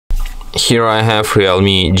Here I have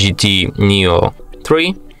Realme GT Neo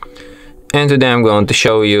 3, and today I'm going to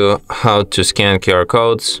show you how to scan QR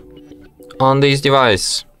codes on this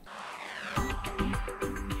device.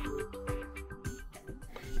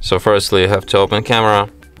 So firstly you have to open camera,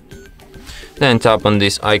 then tap on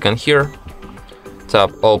this icon here,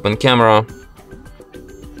 tap open camera,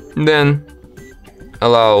 then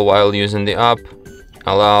allow while using the app,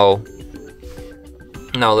 allow.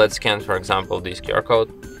 Now let's scan, for example, this QR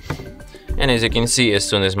code. And as you can see, as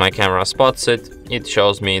soon as my camera spots it, it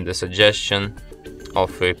shows me the suggestion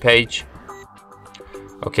of a page.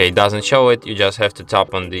 Okay, it doesn't show it, you just have to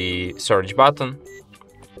tap on the search button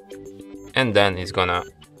and then it's gonna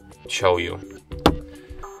show you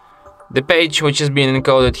the page which is being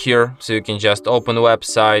encoded here. So you can just open the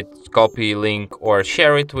website, copy link or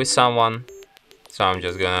share it with someone. So I'm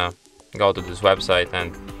just gonna go to this website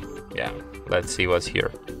and yeah, let's see what's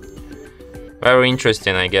here. Very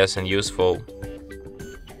interesting, I guess, and useful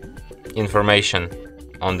information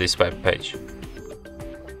on this web page.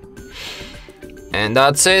 And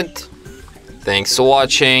that's it. Thanks for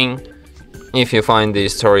watching. If you find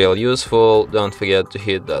this tutorial useful, don't forget to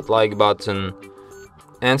hit that like button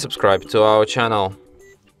and subscribe to our channel.